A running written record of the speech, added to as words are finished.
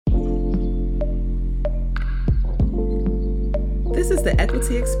is the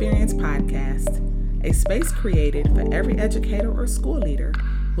Equity Experience Podcast, a space created for every educator or school leader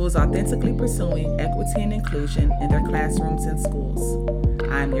who is authentically pursuing equity and inclusion in their classrooms and schools.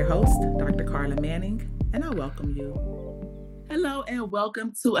 I'm your host, Dr. Carla Manning, and I welcome you. Hello, and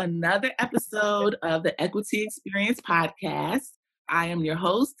welcome to another episode of the Equity Experience Podcast. I am your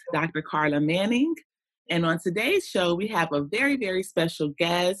host, Dr. Carla Manning, and on today's show, we have a very, very special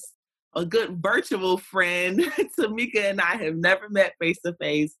guest, a good virtual friend. TaMiKa and I have never met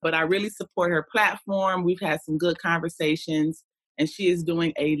face-to-face, but I really support her platform. We've had some good conversations, and she is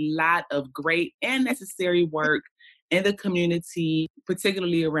doing a lot of great and necessary work in the community,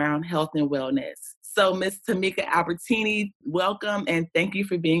 particularly around health and wellness. So Ms. TaMiKa Albertini, welcome, and thank you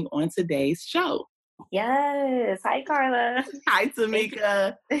for being on today's show. Yes. Hi, Carla. Hi,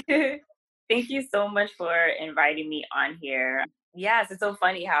 TaMiKa. Thank you so much for inviting me on here. Yes, it's so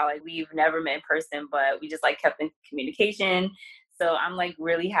funny how we've never met in person, but we just kept in communication. So I'm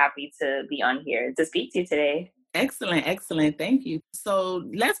really happy to be on here to speak to you today. Excellent. Thank you. So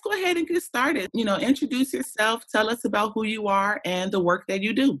let's go ahead and get started. Introduce yourself. Tell us about who you are and the work that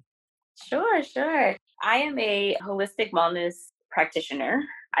you do. Sure. I am a holistic wellness practitioner.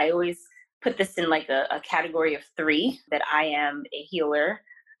 I always put this in a category of three, that I am a healer,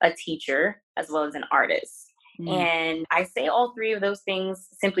 a teacher, as well as an artist. And I say all three of those things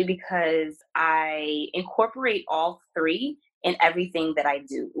simply because I incorporate all three in everything that I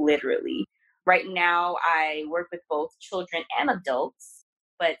do, literally. Right now, I work with both children and adults.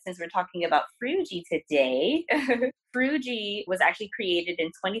 But since we're talking about Fruji today, Fruji was actually created in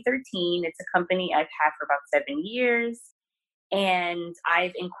 2013. It's a company I've had for about 7 years. And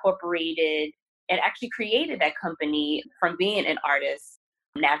I've incorporated and actually created that company from being an artist,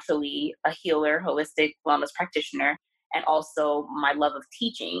 naturally a healer, holistic wellness practitioner, and also my love of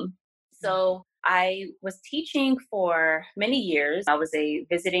teaching. So I was teaching for many years. I was a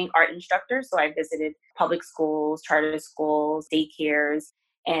visiting art instructor. So I visited public schools, charter schools, daycares,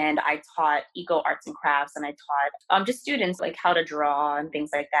 and I taught eco arts and crafts. And I taught just students how to draw and things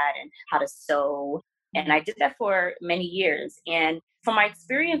like that, and how to sew. And I did that for many years. And from my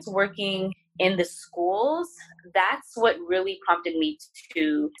experience working in the schools, that's what really prompted me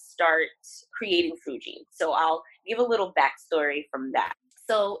to start creating Fruji. So I'll give a little backstory from that.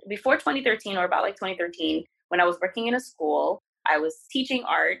 So before 2013, or about 2013, when I was working in a school, I was teaching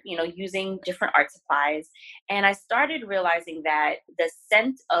art, using different art supplies. And I started realizing that the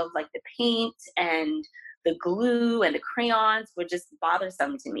scent of the paint and the glue and the crayons were just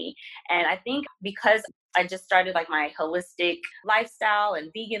bothersome to me. And I think because I just started my holistic lifestyle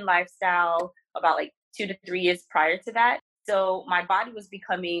and vegan lifestyle about 2 to 3 years prior to that. So my body was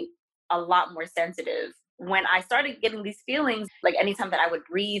becoming a lot more sensitive. When I started getting these feelings, anytime that I would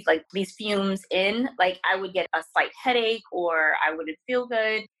breathe these fumes in, I would get a slight headache, or I wouldn't feel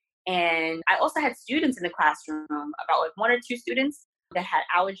good. And I also had students in the classroom, about 1 or 2 students that had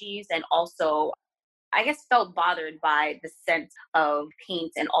allergies, and also I guess felt bothered by the scent of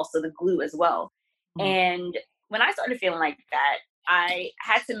paint and also the glue as well. And when I started feeling like that, I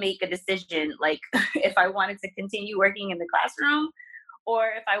had to make a decision, if I wanted to continue working in the classroom, or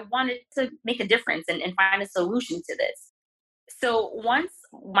if I wanted to make a difference and find a solution to this. So once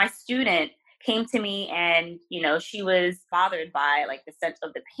my student came to me and, she was bothered by the scent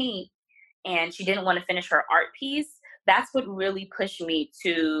of the paint, and she didn't want to finish her art piece, that's what really pushed me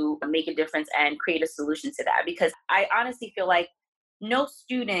to make a difference and create a solution to that. Because I honestly feel like no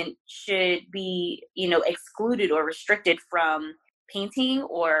student should be, excluded or restricted from painting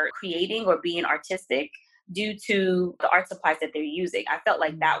or creating or being artistic due to the art supplies that they're using. I felt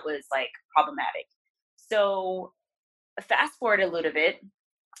like that was problematic. So fast forward a little bit,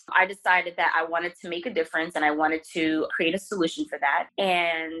 I decided that I wanted to make a difference and I wanted to create a solution for that.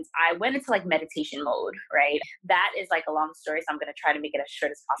 And I went into meditation mode, right? That is a long story, so I'm going to try to make it as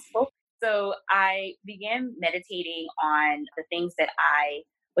short as possible. So I began meditating on the things that I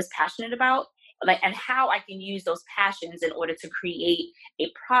was passionate about, and how I can use those passions in order to create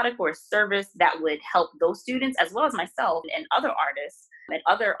a product or a service that would help those students, as well as myself and other artists and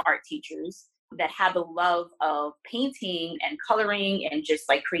other art teachers that have the love of painting and coloring and just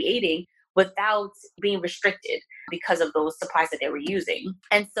creating without being restricted because of those supplies that they were using.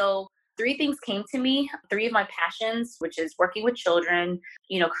 And so 3 things came to me, 3 of my passions, which is working with children,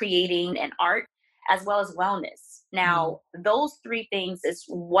 creating and art, as well as wellness. Now, those 3 things is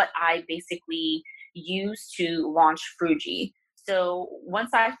what I basically used to launch Fruji. So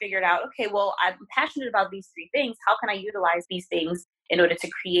once I figured out, okay, well, I'm passionate about these 3 things, how can I utilize these things in order to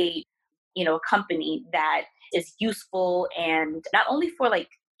create a company that is useful, and not only for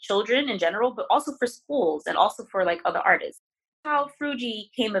children in general, but also for schools and also for other artists. how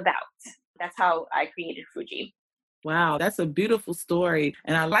Fruji came about. That's how I created Fruji. Wow, that's a beautiful story.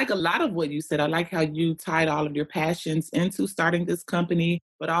 And I like a lot of what you said. I like how you tied all of your passions into starting this company,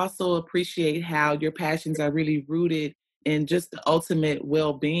 but also appreciate how your passions are really rooted in just the ultimate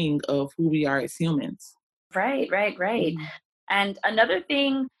well being of who we are as humans. Right, right, right. Mhm. And another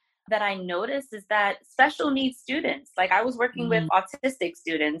thing that I noticed is that special needs students, like I was working with Mm, autistic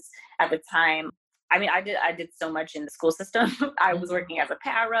students at the time. I mean, I did so much in the school system. I was mhm, working as a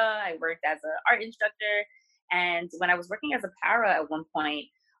para, I worked as an art instructor, and when I was working as a para at one point,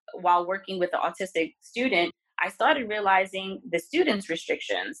 while working with the autistic student, I started realizing the students'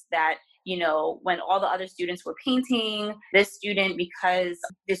 restrictions that when all the other students were painting, this student, because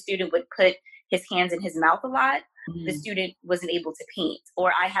this student would put his hands in his mouth a lot, the mm, student wasn't able to paint.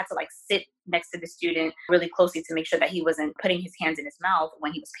 Or I had to like sit next to the student really closely to make sure that he wasn't putting his hands in his mouth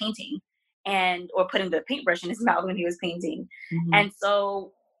when he was painting, and or putting the paintbrush in his mouth when he was painting. mhm, And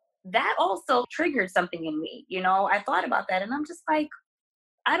so that also triggered something in me. I thought about that and I'm just like,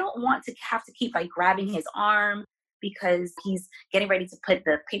 I don't want to have to keep like grabbing his arm because he's getting ready to put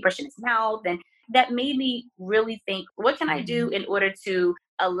the paintbrush in his mouth. And that made me really think, what can I do mhm, in order to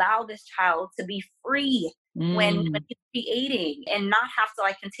allow this child to be free when mm, he's creating and not have to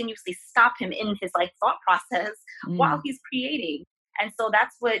like continuously stop him in his like thought process while mm, he's creating. And so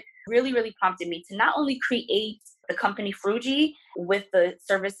that's what really, really prompted me to not only create the company Fruji with the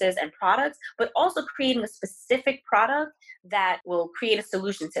services and products, but also creating a specific product that will create a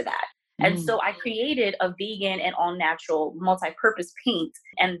solution to that. And mm, so I created a vegan and all natural multi-purpose paint.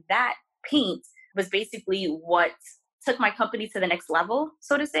 And that paint was basically what took my company to the next level,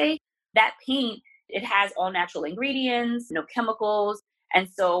 so to say. That paint, it has all natural ingredients, no chemicals. And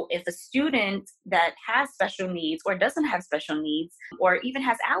so if a student that has special needs or doesn't have special needs or even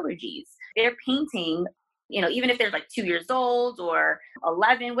has allergies, they're painting, even if they're like 2 years old or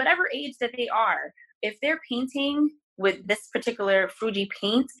 11, whatever age that they are, if they're painting with this particular Fuji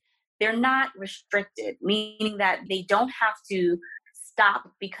paint, they're not restricted, meaning that they don't have to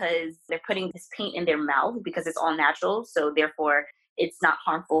stop because they're putting this paint in their mouth because it's all natural. So therefore, it's not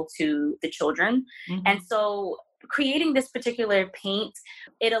harmful to the children. And mhm, so creating this particular paint,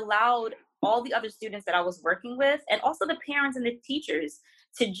 it allowed all the other students that I was working with and also the parents and the teachers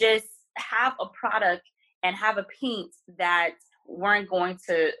to just have a product and have a paint that weren't going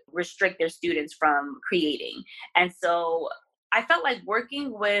to restrict their students from creating. And so I felt like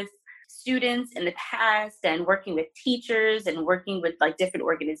working with students in the past and working with teachers and working with like different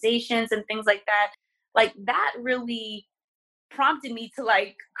organizations and things like that really prompted me to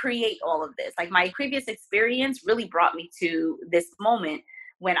like create all of this. Like my previous experience really brought me to this moment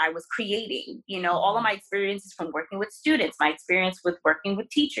when I was creating, all of mhm, my experiences from working with students, my experience with working with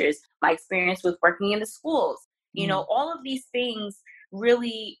teachers, my experience with working in the schools, mm. all of these things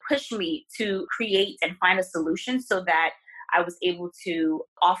really pushed me to create and find a solution so that I was able to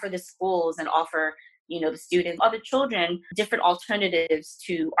offer the schools and offer, the students, other children, different alternatives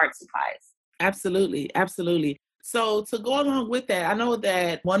to art supplies. Absolutely, absolutely. So to go along with that, I know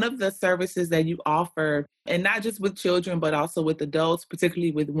that one of the services that you offer, and not just with children, but also with adults,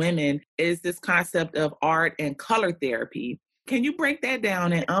 particularly with women, is this concept of art and color therapy. Can you break that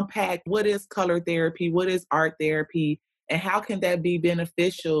down and unpack what is color therapy, what is art therapy, and how can that be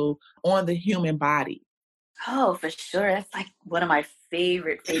beneficial on the human body? Oh, for sure. That's like one of my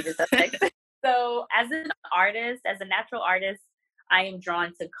favorite subjects. So, as an artist, as a natural artist, I am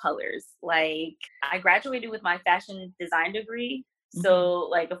drawn to colors. Like, I graduated with my fashion design degree. Mhm, So,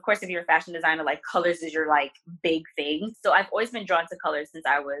 like, of course, if you're a fashion designer, like, colors is your like big thing. So, I've always been drawn to colors since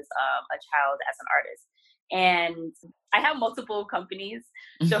I was a child as an artist. And I have multiple companies.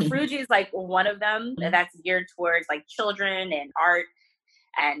 So, mhm, Fruji is like one of them that's geared towards like children and art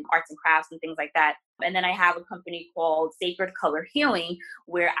and arts and crafts and things like that. And then I have a company called Sacred Color Healing,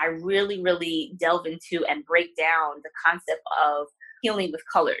 where I really, really delve into and break down the concept of healing with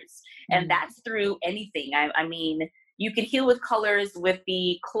colors. And mhm, that's through anything. I mean, you can heal with colors with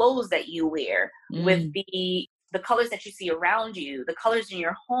the clothes that you wear, with mm, the colors that you see around you, the colors in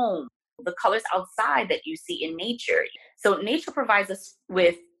your home, the colors outside that you see in nature. So nature provides us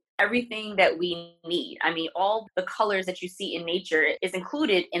with everything that we need. I mean, all the colors that you see in nature is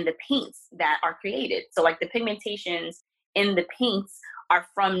included in the paints that are created. So, like the pigmentations in the paints are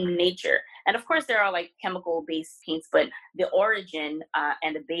from nature. And of course, there are like chemical based paints, but the origin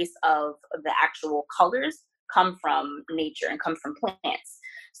and the base of the actual colors come from nature and come from plants.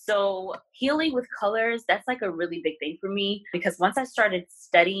 So, healing with colors, that's like a really big thing for me because once I started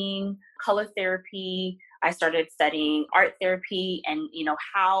studying color therapy, I started studying art therapy and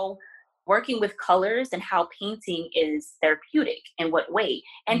how working with colors and how painting is therapeutic in what way.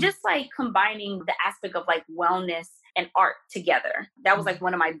 And just like combining the aspect of like wellness and art together. That was like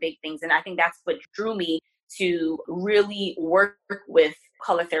one of my big things. And I think that's what drew me to really work with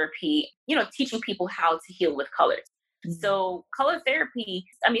color therapy, teaching people how to heal with colors. So color therapy,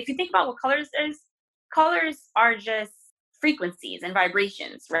 I mean, if you think about what colors are just frequencies and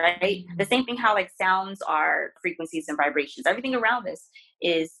vibrations, right? The same thing how like sounds are frequencies and vibrations. Everything around us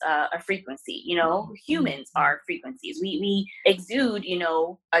is a frequency. Humans are frequencies. We exude,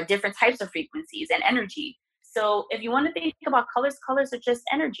 different types of frequencies and energy. So if you want to think about colors are just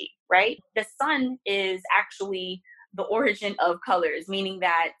energy, right? The sun is actually the origin of colors, meaning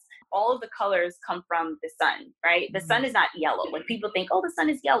that all of the colors come from the sun, right? The sun is not yellow. Like people think, oh, the sun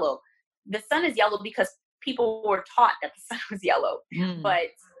is yellow. The sun is yellow because people were taught that the sun was yellow,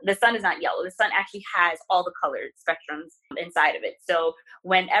 but the sun is not yellow. The sun actually has all the colored spectrums inside of it. So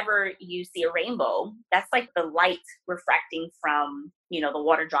whenever you see a rainbow, that's like the light refracting from, the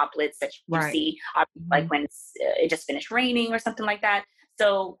water droplets that you see, like when it just finished raining or something like that.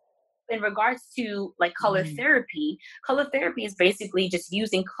 So in regards to like color therapy is basically just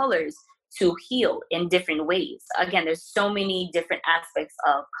using colors to heal in different ways. Again, there's so many different aspects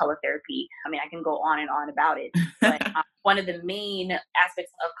of color therapy. I mean, I can go on and on about it, but one of the main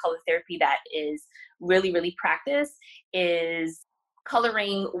aspects of color therapy that is really, really practiced is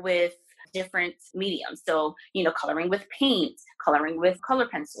coloring with different mediums. So, coloring with paint, coloring with color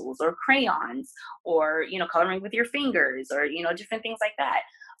pencils or crayons, or, coloring with your fingers, or, different things like that.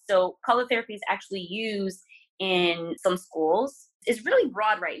 So color therapy is actually used in some schools. It's really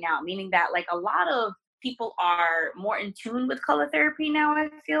broad right now, meaning that like a lot of people are more in tune with color therapy now, I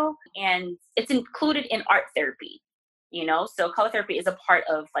feel, and it's included in art therapy, so color therapy is a part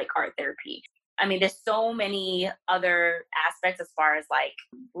of like art therapy. I mean, there's so many other aspects as far as like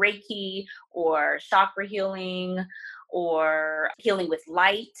Reiki or chakra healing or healing with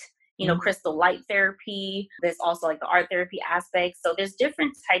light, crystal light therapy. There's also like the art therapy aspect. So there's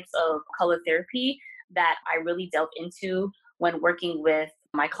different types of color therapy that I really delve into when working with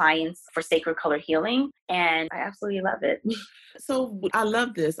my clients for sacred color healing. And I absolutely love it. So I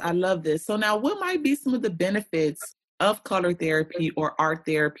love this. So now what might be some of the benefits of color therapy or art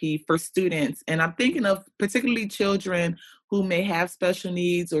therapy for students? And I'm thinking of particularly children who may have special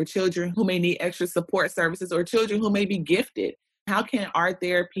needs, or children who may need extra support services, or children who may be gifted. How can art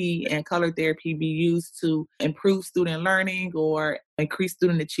therapy and color therapy be used to improve student learning or increase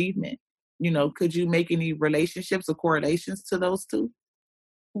student achievement? Could you make any relationships or correlations to those two?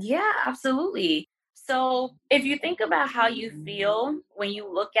 Yeah, absolutely. So if you think about how you feel when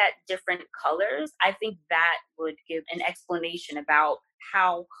you look at different colors, I think that would give an explanation about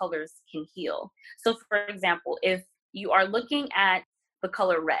how colors can heal. So for example, if you are looking at the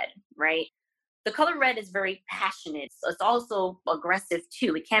color red, right? The color red is very passionate. So it's also aggressive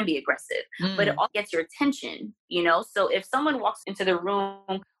too. It can be aggressive, but it all gets your attention. So if someone walks into the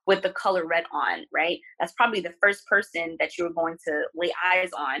room with the color red on, right, that's probably the first person that you're going to lay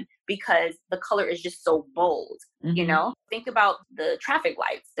eyes on because the color is just so bold. Think about the traffic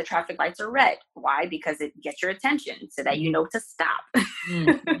lights. The traffic lights are red. Why? Because it gets your attention so that you know to stop.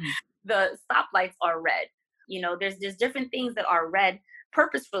 The stoplights are red. There's different things that are red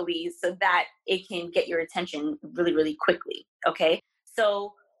purposefully so that it can get your attention really, really quickly. Okay.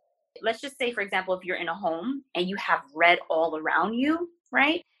 So let's just say, for example, if you're in a home and you have red all around you,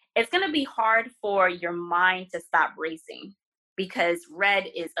 right? It's going to be hard for your mind to stop racing because red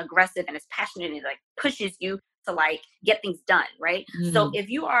is aggressive and it's passionate and it like pushes you to like get things done, right? So if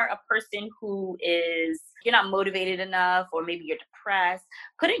you are a person who you're not motivated enough, or maybe you're depressed,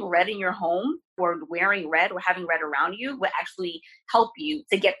 putting red in your home or wearing red or having red around you will actually help you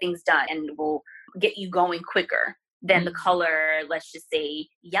to get things done and will get you going quicker than the color, let's just say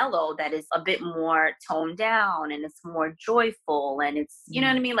yellow, that is a bit more toned down and it's more joyful and it's, you know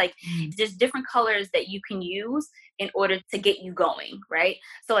what I mean? Like there's different colors that you can use in order to get you going, right?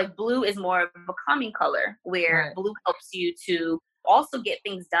 So like blue is more of a calming color where blue helps you to also get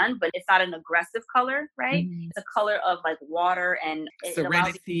things done, but it's not an aggressive color, right? It's a color of like water and it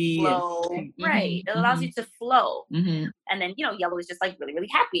allows you to flow, right? It allows you to flow. And then, yellow is just like really, really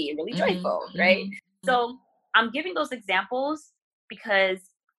happy and really joyful, right? So I'm giving those examples because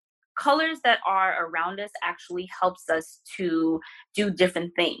colors that are around us actually helps us to do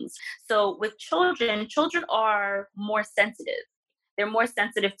different things. So with children are more sensitive. They're more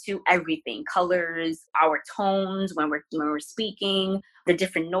sensitive to everything, colors, our tones when we're speaking, the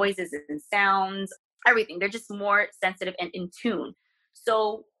different noises and sounds, everything. They're just more sensitive and in tune.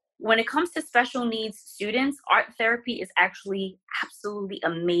 So When it comes to special needs students, art therapy is actually absolutely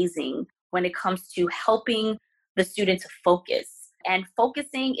amazing when it comes to helping the student to focus. And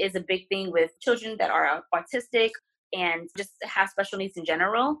focusing is a big thing with children that are autistic and just have special needs in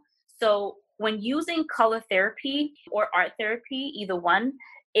general. So when using color therapy or art therapy, either one,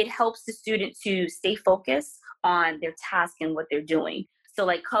 it helps the student to stay focused on their task and what they're doing. So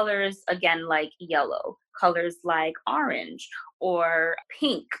like colors, again, like yellow, colors like orange or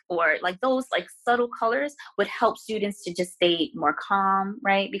pink, or like those like subtle colors would help students to just stay more calm,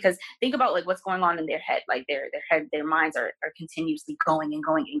 right? Because think about like what's going on in their head, like their minds are continuously going and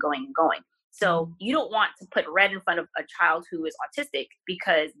going and going and going. So you don't want to put red in front of a child who is autistic,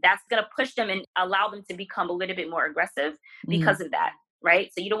 because that's going to push them and allow them to become a little bit more aggressive because of that,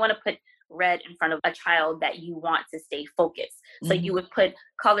 right? So you don't want to put red in front of a child that you want to stay focused. So you would put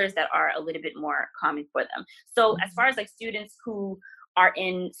colors that are a little bit more calming for them. So as far as like students who are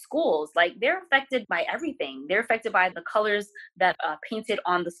in schools, like they're affected by everything. They're affected by the colors that painted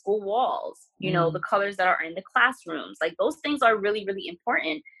on the school walls, you know, the colors that are in the classrooms. Like those things are really, really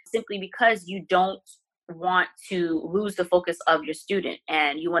important, simply because you don't want to lose the focus of your student,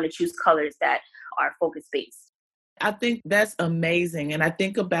 and you want to choose colors that are focus based. I think that's amazing. And I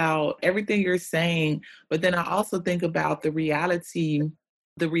think about everything you're saying, but then I also think about the realities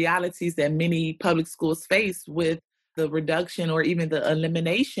that many public schools face with the reduction or even the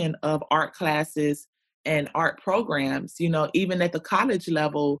elimination of art classes and art programs. You know, even at the college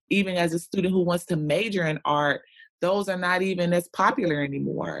level, even as a student who wants to major in art, those are not even as popular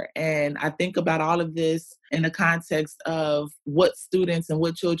anymore. And I think about all of this in the context of what students and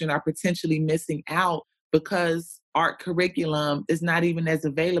what children are potentially missing out because art curriculum is not even as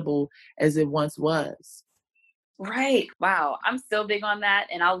available as it once was. Right. Wow. I'm so big on that.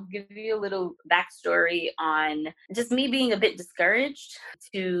 And I'll give you a little backstory on just me being a bit discouraged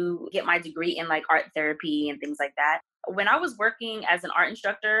to get my degree in like art therapy and things like that. When I was working as an art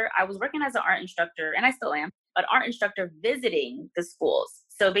instructor, I was working as an art instructor, and I still am, an art instructor visiting the schools.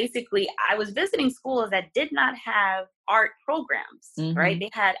 So basically, I was visiting schools that did not have art programs, right? They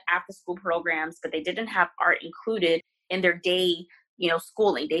had after school programs, but they didn't have art included in their day,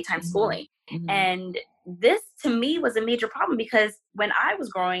 schooling, daytime schooling. And this to me was a major problem, because when I was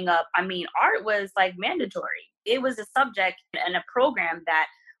growing up, I mean, art was like mandatory. It was a subject and a program that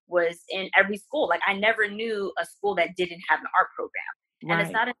was in every school. Like I never knew a school that didn't have an art program. And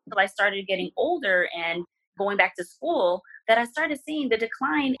it's not until I started getting older and going back to school that I started seeing the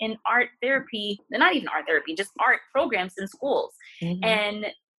decline in art therapy, not even art therapy, just art programs in schools. And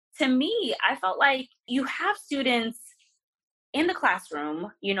to me, I felt like you have students in the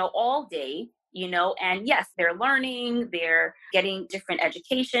classroom, all day, and yes, they're learning, they're getting different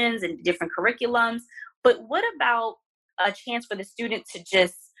educations and different curriculums. But what about a chance for the student to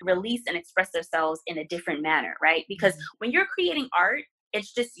just release and express themselves in a different manner, right? Because when you're creating art,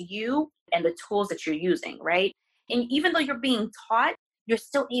 it's just you and the tools that you're using, right? And even though you're being taught, you're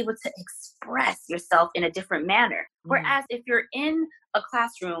still able to express yourself in a different manner. Whereas if you're in a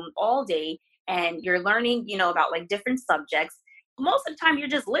classroom all day and you're learning, about like different subjects, most of the time you're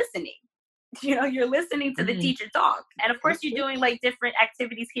just listening. You're listening to the teacher talk. And of course, you're doing like different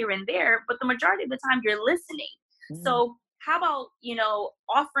activities here and there, but the majority of the time you're listening. So, how about,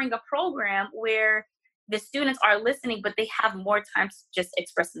 offering a program where the students are listening, but they have more time to just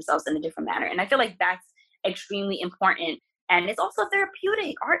express themselves in a different manner? And I feel like that's extremely important. And it's also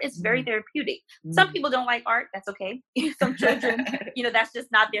therapeutic. Art is very therapeutic. Some people don't like art. That's okay. Some children, that's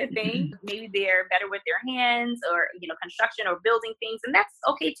just not their thing. Maybe they're better with their hands or, construction or building things. And that's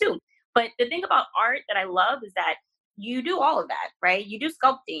okay too. But the thing about art that I love is that you do all of that, right? You do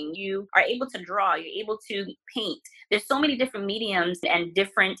sculpting, you are able to draw, you're able to paint. There's so many different mediums and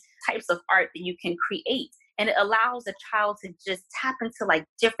different types of art that you can create. And it allows a child to just tap into like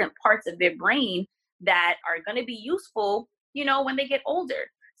different parts of their brain that are going to be useful, when they get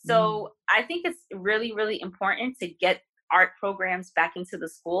older. So I think it's really, really important to get art programs back into the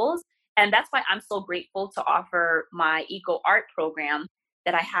schools. And that's why I'm so grateful to offer my eco art program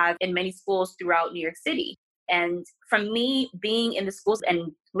that I have in many schools throughout New York City. And from me being in the schools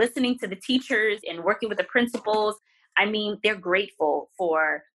and listening to the teachers and working with the principals, I mean, they're grateful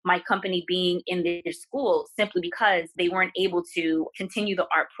for my company being in their school simply because they weren't able to continue the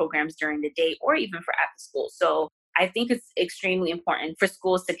art programs during the day or even for after school. So I think it's extremely important for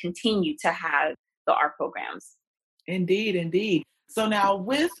schools to continue to have the art programs. Indeed, indeed. So now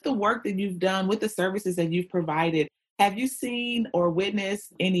with the work that you've done, with the services that you've provided, have you seen or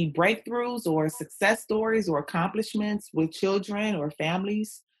witnessed any breakthroughs or success stories or accomplishments with children or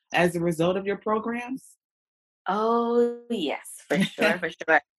families as a result of your programs? Oh, yes, for sure, for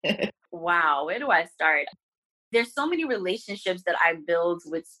sure. Wow, where do I start? There's so many relationships that I build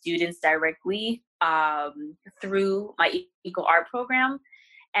with students directly through my eco art program.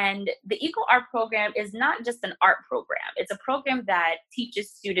 And the eco art program is not just an art program. It's a program that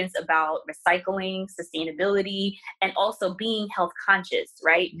teaches students about recycling, sustainability, and also being health conscious,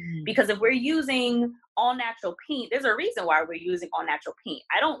 right? Mm. Because if we're using all natural paint, there's a reason why we're using all natural paint.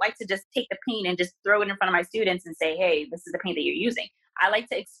 I don't like to just take the paint and just throw it in front of my students and say, hey, this is the paint that you're using. I like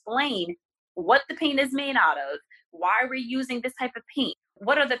to explain what the paint is made out of, why we're using this type of paint,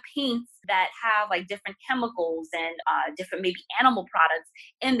 what are the paints that have like different chemicals and different maybe animal products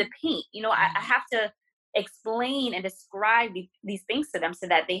in the paint. I have to explain and describe these things to them so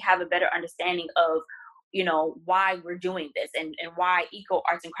that they have a better understanding of why we're doing this, and why eco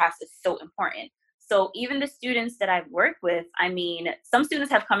arts and crafts is so important. So even the students that I've worked with, I mean, some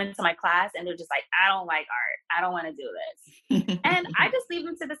students have come into my class and they're just like, I don't like art, I don't want to do this. And I just leave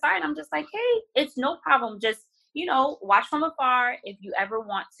them to the side. I'm just like, hey, it's no problem. Just, watch from afar. If you ever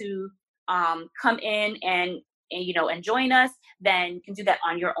want to come in and join us, then you can do that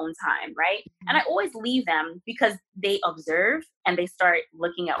on your own time, right? And I always leave them because they observe and they start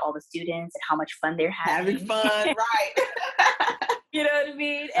looking at all the students and how much fun they're Having having. fun, right? You know what I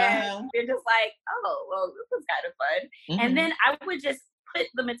mean? And they're just like, oh, well, this was kind of fun. And then I would just put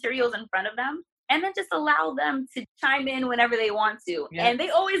the materials in front of them and then just allow them to chime in whenever they want to. Yeah. And they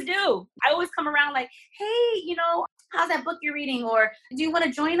always do. I always come around like, hey, how's that book you're reading? Or do you want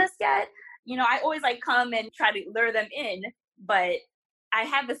to join us yet? I always like come and try to lure them in. But I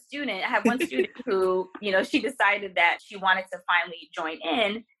have one student who, she decided that she wanted to finally join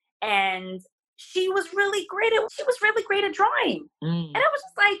in. And she was really great at drawing. And I was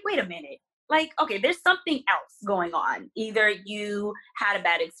just like, wait a minute. Like, okay, there's something else going on. Either you had a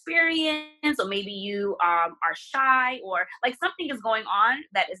bad experience, or maybe you are shy, or like something is going on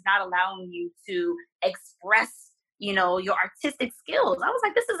that is not allowing you to express, your artistic skills. I was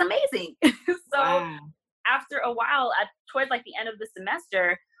like, this is amazing. So Wow. after a while, towards like the end of the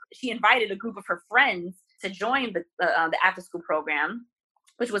semester, she invited a group of her friends to join the after school program,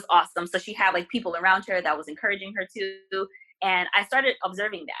 which was awesome. So she had like people around her that was encouraging her to. And I started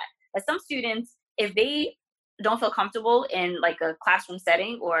observing that some students, if they don't feel comfortable in like a classroom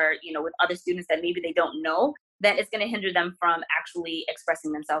setting, or, with other students that maybe they don't know, then it's going to hinder them from actually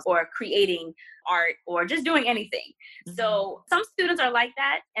expressing themselves or creating art or just doing anything. So some students are like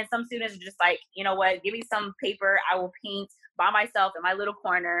that. And some students are just like, you know what, give me some paper. I will paint by myself in my little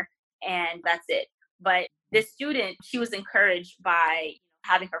corner, and that's it. But this student, she was encouraged by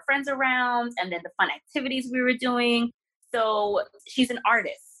having her friends around and then the fun activities we were doing. So she's an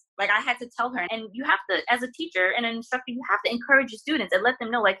artist. Like, I had to tell her, and you have to, as a teacher and an instructor, you have to encourage your students and let them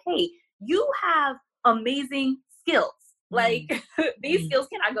know, like, hey, you have amazing skills. Like, these skills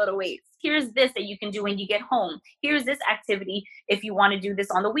cannot go to waste. Here's this that you can do when you get home. Here's this activity if you want to do this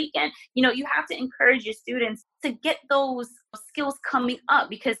on the weekend. You have to encourage your students to get those skills coming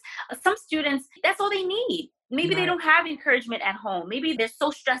up, because some students, that's all they need. Maybe they don't have encouragement at home. Maybe they're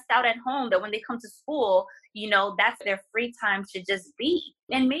so stressed out at home that when they come to school, that's their free time to just be.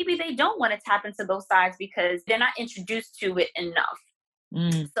 And maybe they don't want to tap into those sides because they're not introduced to it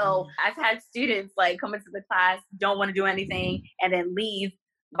enough. So I've had students like come into the class, don't want to do anything, and then leave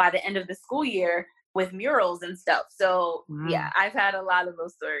by the end of the school year with murals and stuff. So yeah, I've had a lot of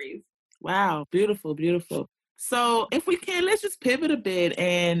those stories. Wow. Beautiful, beautiful. So if we can, let's just pivot a bit.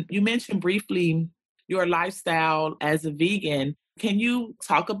 And you mentioned briefly your lifestyle as a vegan. Can you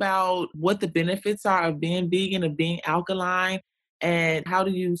talk about what the benefits are of being vegan, of being alkaline, and how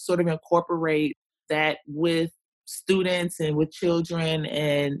do you sort of incorporate that with students and with children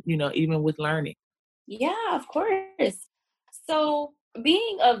and, even with learning? Yeah, of course. So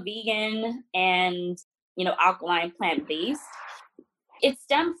being a vegan and, alkaline plant-based, it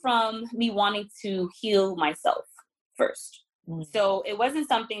stemmed from me wanting to heal myself first. So it wasn't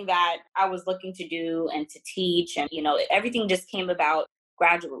something that I was looking to do and to teach, and, everything just came about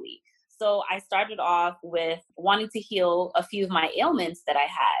gradually. So I started off with wanting to heal a few of my ailments that I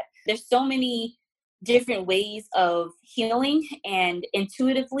had. There's so many different ways of healing, and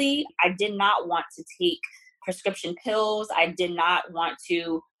intuitively, I did not want to take prescription pills. I did not want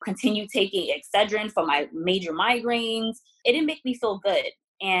to continue taking Excedrin for my major migraines. It didn't make me feel good.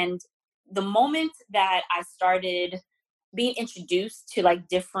 And the moment that I started being introduced to like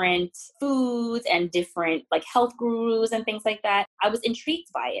different foods and different like health gurus and things like that, I was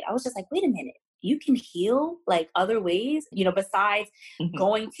intrigued by it. I was just like, wait a minute, you can heal like other ways, besides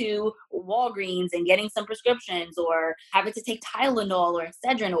going to Walgreens and getting some prescriptions, or having to take Tylenol or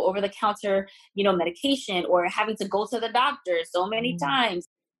Excedrin or over-the-counter, medication, or having to go to the doctor so many times.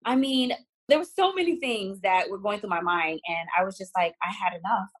 I mean, there were so many things that were going through my mind, and I was just like, I had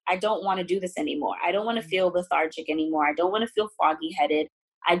enough. I don't want to do this anymore. I don't want to feel lethargic anymore. I don't want to feel foggy headed.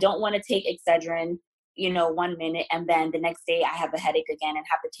 I don't want to take Excedrin, 1 minute, and then the next day I have a headache again and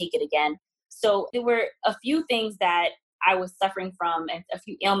have to take it again. So there were a few things that I was suffering from, and a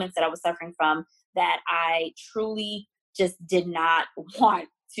few ailments that I was suffering from, that I truly just did not want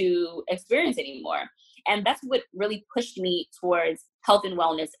to experience anymore. And that's what really pushed me towards health and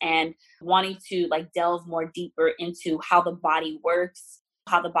wellness, and wanting to delve more deeper into how the body works,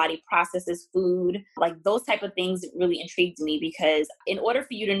 how the body processes food. Those type of things really intrigued me, because in order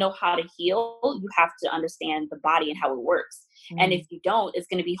for you to know how to heal, you have to understand the body and how it works. And if you don't, it's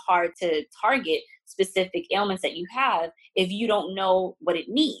going to be hard to target specific ailments that you have if you don't know what it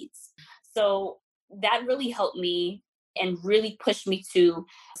needs. So that really helped me and really pushed me to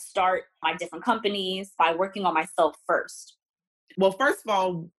start my different companies by working on myself first. Well, first of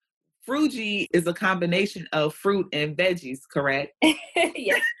all, Frugi is a combination of fruit and veggies, correct?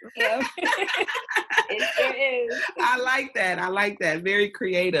 Yes, ma'am. It sure is. I like that. I like that. Very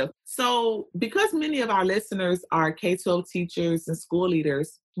creative. So, because many of our listeners are K-12 teachers and school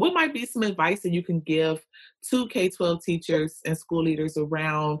leaders, what might be some advice that you can give to K-12 teachers and school leaders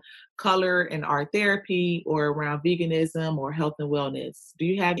around color and art therapy, or around veganism or health and wellness? Do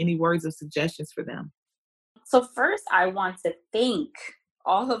you have any words of suggestions for them? So first, I want to thank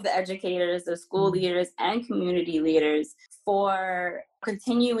all of the educators, the school leaders, and community leaders for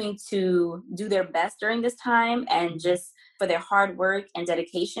continuing to do their best during this time, and just for their hard work and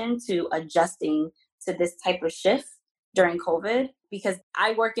dedication to adjusting to this type of shift during COVID. Because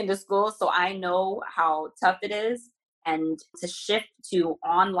I work in the school, so I know how tough it is, and to shift to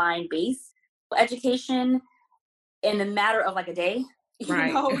online based education in a matter of a day,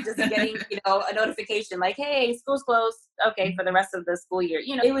 Right. just getting, a notification like, hey, school's closed. Okay, for the rest of the school year.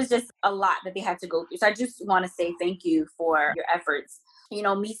 It was just a lot that they had to go through. So I just want to say thank you for your efforts.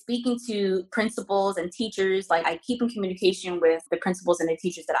 Me speaking to principals and teachers, I keep in communication with the principals and the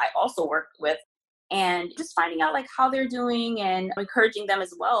teachers that I also work with, and just finding out how they're doing, and encouraging them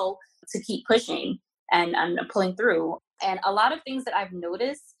as well to keep pushing and pulling through. And a lot of things that I've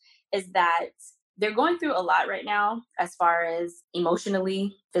noticed is that they're going through a lot right now, as far as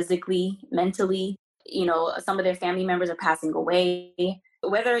emotionally, physically, mentally. Some of their family members are passing away,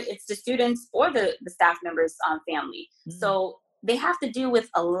 whether it's the students or the staff members' family. So they have to deal with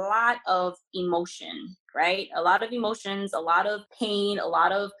a lot of emotion, right? A lot of emotions, a lot of pain, a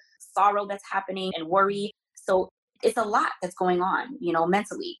lot of sorrow that's happening, and worry. So it's a lot that's going on,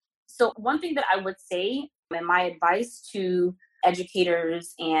 mentally. So one thing that I would say, and my advice to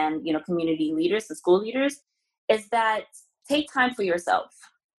educators and community leaders and school leaders, is that take time for yourself.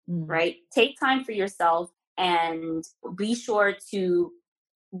 Right? Take time for yourself, and be sure to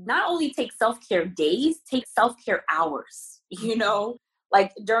not only take self-care days, take self-care hours,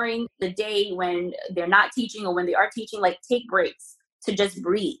 during the day when they're not teaching, or when they are teaching, take breaks to just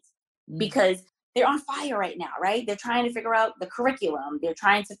breathe, because they're on fire right now, right? They're trying to figure out the curriculum. They're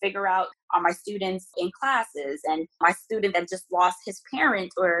trying to figure out, are my students in classes? And my student that just lost his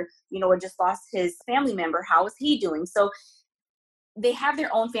parent, or just lost his family member, how is he doing? So they have their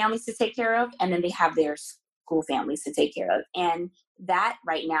own families to take care of, and then they have their school families to take care of. And that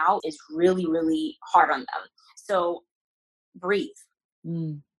right now is really, really hard on them. So breathe.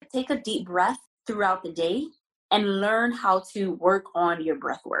 Take a deep breath throughout the day, and learn how to work on your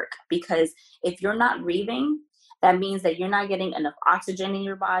breath work. Because if you're not breathing, that means that you're not getting enough oxygen in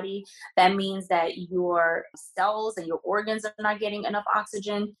your body. That means that your cells and your organs are not getting enough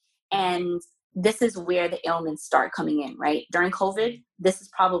oxygen. And this is where the ailments start coming in, right? During COVID, this is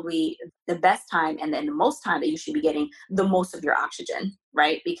probably the best time, and then the most time that you should be getting the most of your oxygen,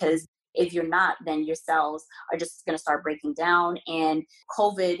 right? Because if you're not, then your cells are just going to start breaking down. And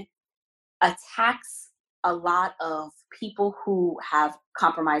COVID attacks a lot of people who have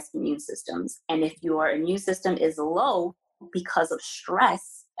compromised immune systems. And if your immune system is low because of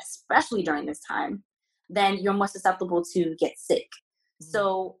stress, especially during this time, then you're more susceptible to get sick.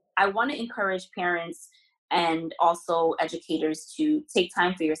 So I want to encourage parents and also educators to take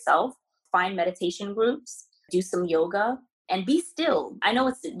time for yourself, find meditation groups, do some yoga, and be still. I know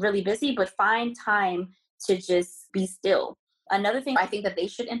it's really busy, but find time to just be still. Another thing I think that they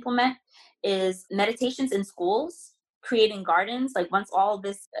should implement is meditations in schools. creating gardens, like once all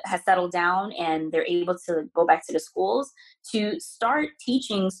this has settled down and they're able to go back to the schools, to start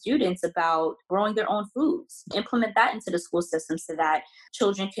teaching students about growing their own foods, implement that into the school system so that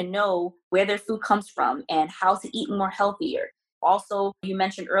children can know where their food comes from and how to eat more healthier. Also, you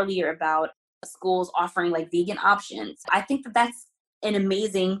mentioned earlier about schools offering like vegan options. I think that that's an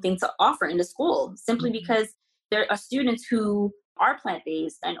amazing thing to offer in the school, simply because there are students who are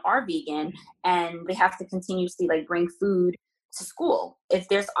plant-based and are vegan, and they have to continuously like bring food to school. If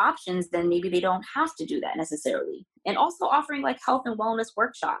there's options, then maybe they don't have to do that necessarily. And also offering like health and wellness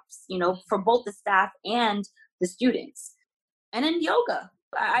workshops, for both the staff and the students. And then yoga.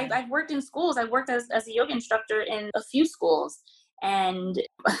 I've worked in schools. I've worked as a yoga instructor in a few schools. And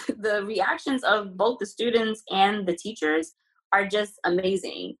the reactions of both the students and the teachers are just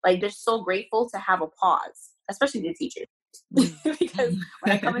amazing. Like, they're so grateful to have a pause, especially the teachers. Because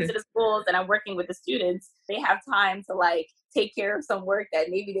when I come into the schools and I'm working with the students, they have time to like take care of some work that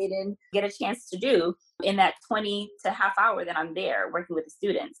maybe they didn't get a chance to do in that 20 to half hour that I'm there working with the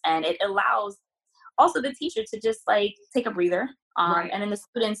students. And it allows also the teacher to just like take a breather, and then the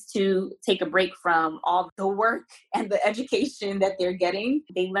students to take a break from all the work and the education that they're getting.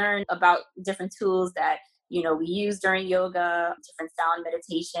 They learn about different tools that we use during yoga, different sound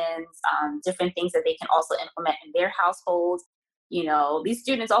meditations, different things that they can also implement in their households. These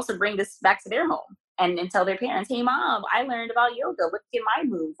students also bring this back to their home and tell their parents, "Hey mom, I learned about yoga, look at my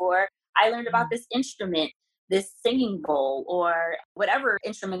move," or "I learned about this instrument, this singing bowl," or whatever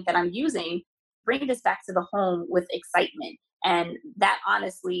instrument that I'm using. Bring this back to the home with excitement. And that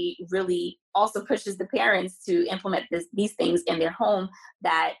honestly really also pushes the parents to implement these things in their home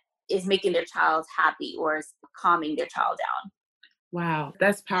that is making their child happy or is calming their child down. Wow,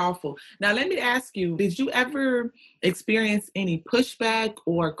 that's powerful. Now, let me ask you, did you ever experience any pushback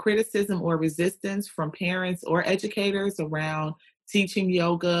or criticism or resistance from parents or educators around teaching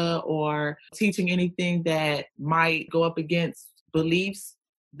yoga or teaching anything that might go up against beliefs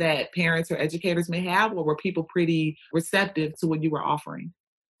that parents or educators may have, or were people pretty receptive to what you were offering?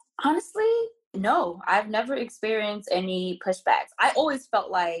 Honestly, no, I've never experienced any pushbacks. I always felt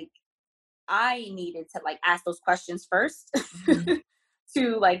like I needed to like ask those questions first Mhm.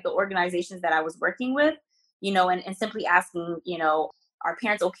 to like the organizations that I was working with, and simply asking, are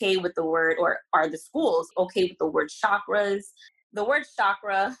parents okay with the word, or are the schools okay with the word chakras? The word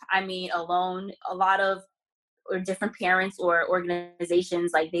chakra, I mean, alone, a lot of or different parents or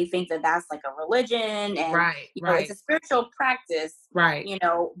organizations, like they think that that's like a religion, and Right, it's right, a spiritual practice, right.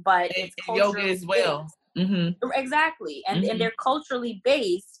 but And it's yoga culturally as based. well. Hmm. Exactly. And Hmm. they're culturally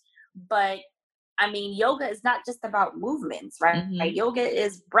based, but I mean, yoga is not just about movements, right? Hmm. Yoga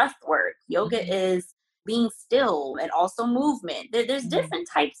is breath work. Yoga Hmm. is being still and also movement. There's Hmm. different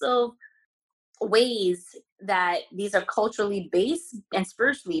types of ways that these are culturally based and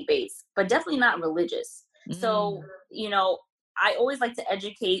spiritually based, but definitely not religious. So, Mm. I always like to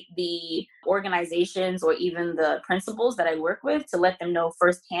educate the organizations or even the principals that I work with to let them know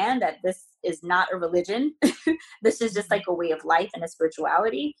firsthand that this is not a religion. This is just like a way of life and a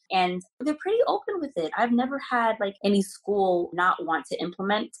spirituality. And they're pretty open with it. I've never had like any school not want to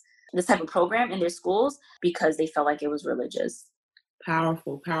implement this type of program in their schools because they felt like it was religious.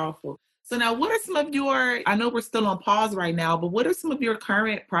 Powerful, powerful. So now what are some of your, I know we're still on pause right now, but what are some of your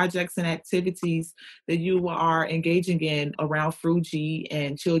current projects and activities that you are engaging in around Fruji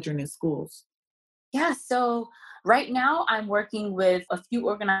and children in schools? Yeah, so right now I'm working with a few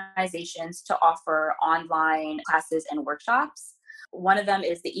organizations to offer online classes and workshops. One of them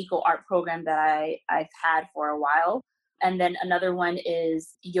is the Eco Art program that I've had for a while. And then another one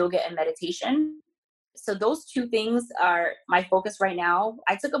is yoga and meditation. So those two things are my focus right now.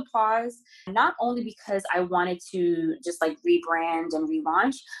 I took a pause, not only because I wanted to just like rebrand and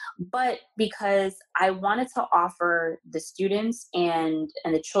relaunch, but because I wanted to offer the students and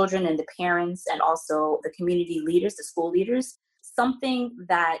the children and the parents and also the community leaders, the school leaders, something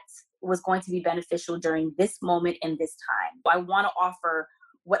that was going to be beneficial during this moment and this time. I want to offer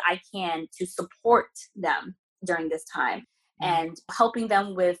what I can to support them during this time Mm. and helping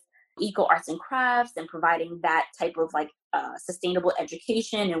them with eco arts and crafts and providing that type of like sustainable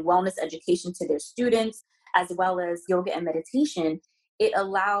education and wellness education to their students, as well as yoga and meditation. It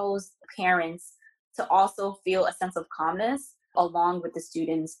allows parents to also feel a sense of calmness along with the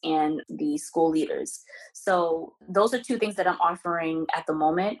students and the school leaders. So those are two things that I'm offering at the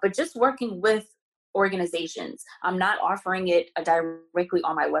moment, but just working with organizations. I'm not offering it directly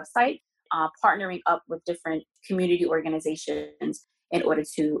on my website, partnering up with different community organizations in order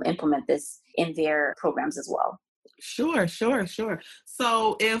to implement this in their programs as well. Sure, sure, sure.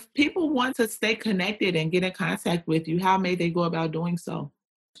 So if people want to stay connected and get in contact with you, how may they go about doing so?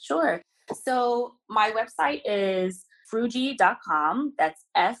 Sure. So my website is frugie.com. That's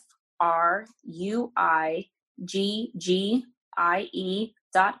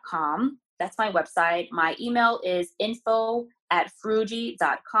FRUIGGIE.com. That's my website. My email is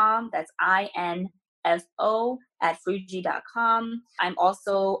info@frugie.com. That's info@frugie.com. I'm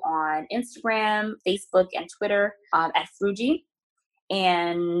also on Instagram, Facebook, and Twitter at Frugie.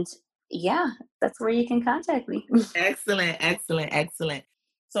 And yeah, that's where you can contact me. Excellent, excellent, excellent.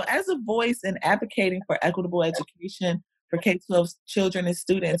 So as a voice in advocating for equitable education for K-12 children and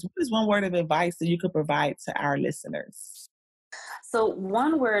students, what is one word of advice that you could provide to our listeners? So,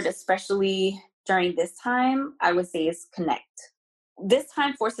 one word, especially during this time, I would say is connect. This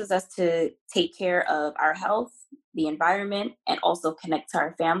time forces us to take care of our health, the environment, and also connect to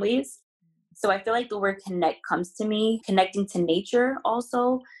our families. So I feel like the word connect comes to me, connecting to nature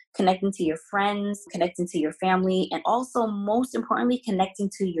also, connecting to your friends, connecting to your family, and also most importantly, connecting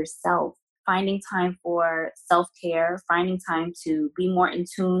to yourself, finding time for self-care, finding time to be more in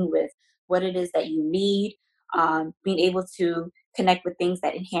tune with what it is that you need, being able to connect with things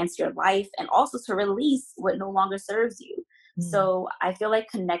that enhance your life, and also to release what no longer serves you. Mm. So I feel like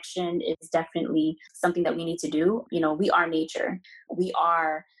connection is definitely something that we need to do. You know, we are nature. We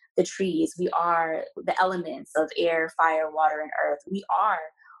are the trees. We are the elements of air, fire, water, and earth. We are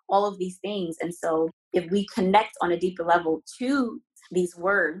all of these things. And so if we connect on a deeper level to these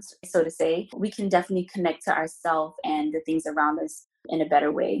words, so to say, we can definitely connect to ourselves and the things around us in a better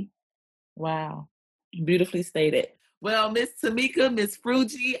way. Wow. Beautifully stated. Well, Miss TaMiKa, Miss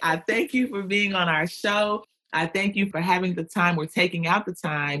Frugi, I thank you for being on our show. I thank you for having the time or taking out the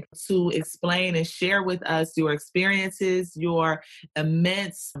time to explain and share with us your experiences, your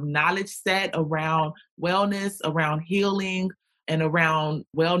immense knowledge set around wellness, around healing, and around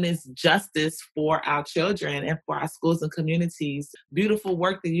wellness justice for our children and for our schools and communities. Beautiful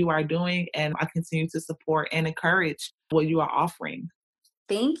work that you are doing, and I continue to support and encourage what you are offering.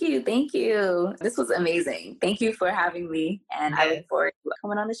 Thank you. Thank you. This was amazing. Thank you for having me. And I look Yes. forward to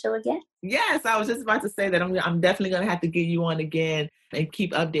coming on the show again. Yes, I was just about to say that I'm definitely going to have to get you on again and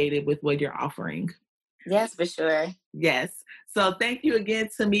keep updated with what you're offering. Yes, for sure. Yes. So thank you again,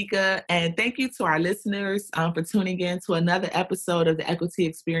 TaMiKa, and thank you to our listeners for tuning in to another episode of the Equity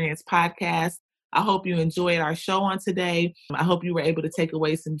Experience podcast. I hope you enjoyed our show on today. I hope you were able to take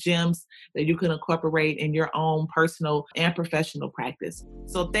away some gems that you can incorporate in your own personal and professional practice.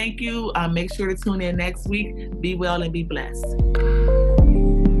 So thank you. Make sure to tune in next week. Be well and be blessed.